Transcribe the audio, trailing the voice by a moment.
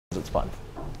it's fun.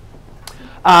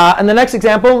 And the next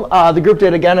example, the group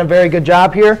did, again, a very good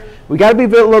job here. We got to be a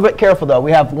little bit careful, though.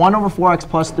 We have 1 over 4x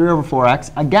plus 3 over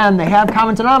 4x. Again, they have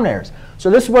common denominators. So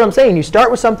this is what I'm saying. You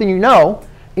start with something you know,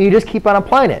 and you just keep on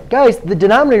applying it. Guys, the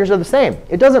denominators are the same.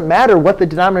 It doesn't matter what the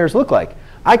denominators look like.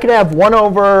 I could have 1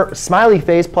 over smiley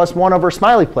face plus 1 over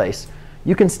smiley face.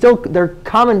 You can still, they're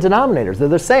common denominators. They're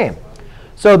the same.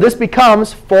 So this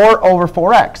becomes 4 over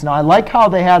 4x. Now, I like how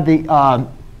they had the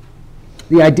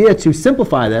idea to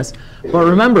simplify this. But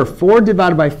remember, 4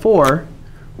 divided by 4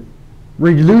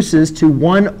 reduces to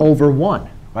 1 over 1.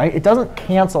 Right? It doesn't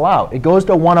cancel out. It goes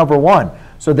to 1 over 1.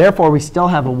 So therefore, we still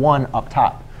have a 1 up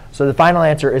top. So the final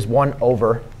answer is 1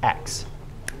 over x.